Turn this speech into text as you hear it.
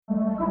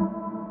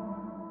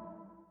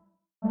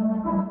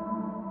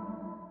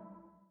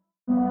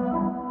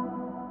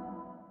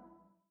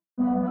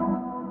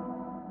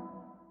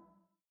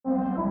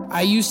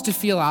I used to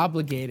feel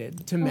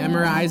obligated to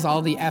memorize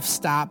all the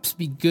f-stops,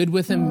 be good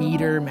with a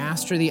meter,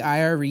 master the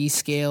IRE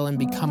scale, and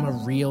become a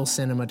real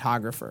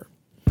cinematographer.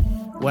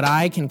 What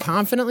I can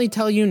confidently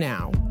tell you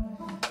now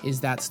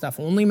is that stuff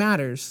only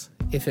matters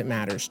if it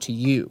matters to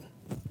you.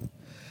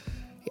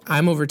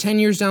 I'm over 10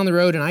 years down the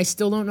road and I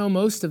still don't know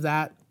most of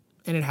that,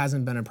 and it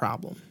hasn't been a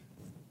problem.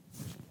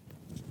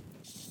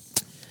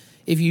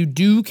 If you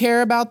do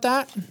care about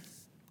that,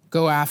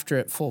 go after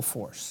it full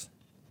force.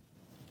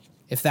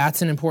 If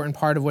that's an important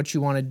part of what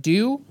you want to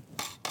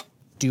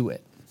do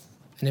it.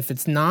 And if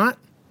it's not,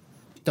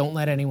 don't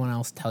let anyone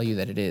else tell you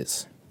that it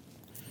is.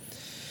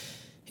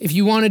 If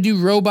you want to do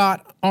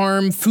robot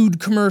arm food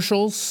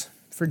commercials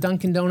for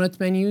Dunkin' Donuts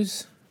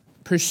menus,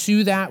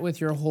 pursue that with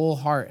your whole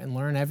heart and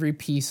learn every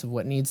piece of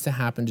what needs to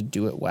happen to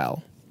do it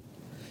well.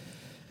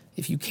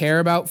 If you care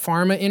about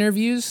pharma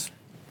interviews,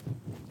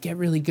 get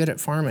really good at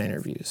pharma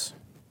interviews.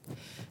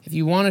 If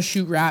you want to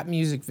shoot rap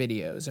music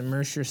videos,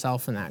 immerse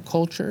yourself in that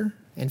culture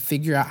and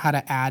figure out how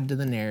to add to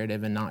the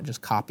narrative and not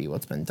just copy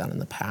what's been done in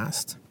the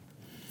past.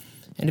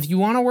 And if you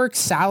want to work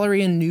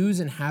salary and news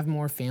and have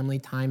more family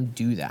time,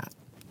 do that.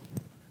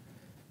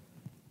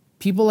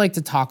 People like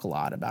to talk a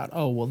lot about,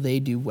 oh, well, they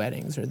do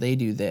weddings or they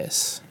do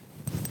this.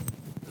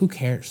 Who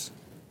cares?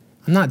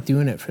 I'm not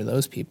doing it for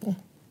those people.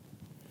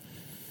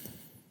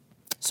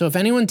 So if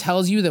anyone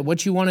tells you that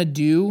what you want to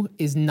do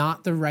is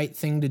not the right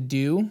thing to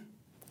do,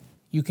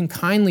 you can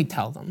kindly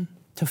tell them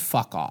to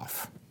fuck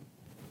off.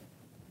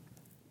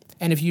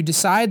 And if you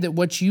decide that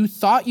what you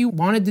thought you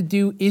wanted to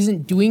do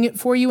isn't doing it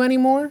for you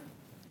anymore,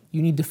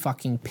 you need to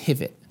fucking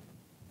pivot.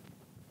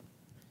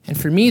 And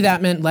for me,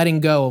 that meant letting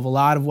go of a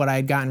lot of what I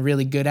had gotten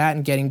really good at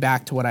and getting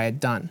back to what I had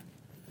done.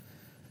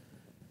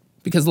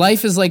 Because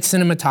life is like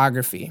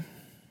cinematography.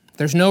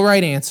 There's no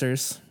right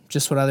answers,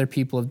 just what other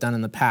people have done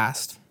in the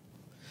past.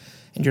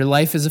 And your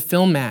life is a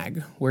film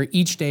mag, where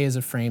each day is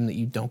a frame that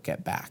you don't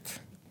get back.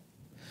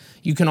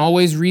 You can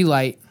always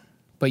relight,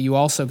 but you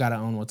also gotta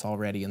own what's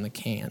already in the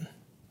can.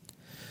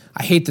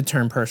 I hate the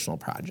term personal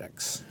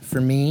projects. For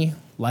me,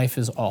 life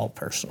is all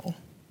personal.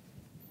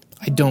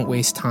 I don't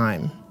waste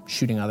time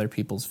shooting other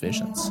people's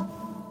visions.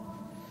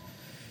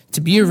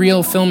 To be a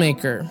real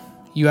filmmaker,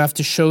 you have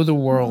to show the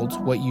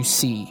world what you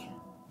see,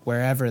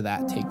 wherever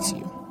that takes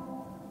you.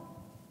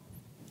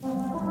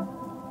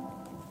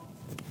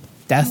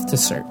 Death to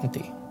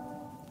certainty.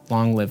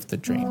 Long live the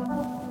dream.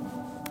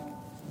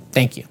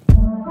 Thank you.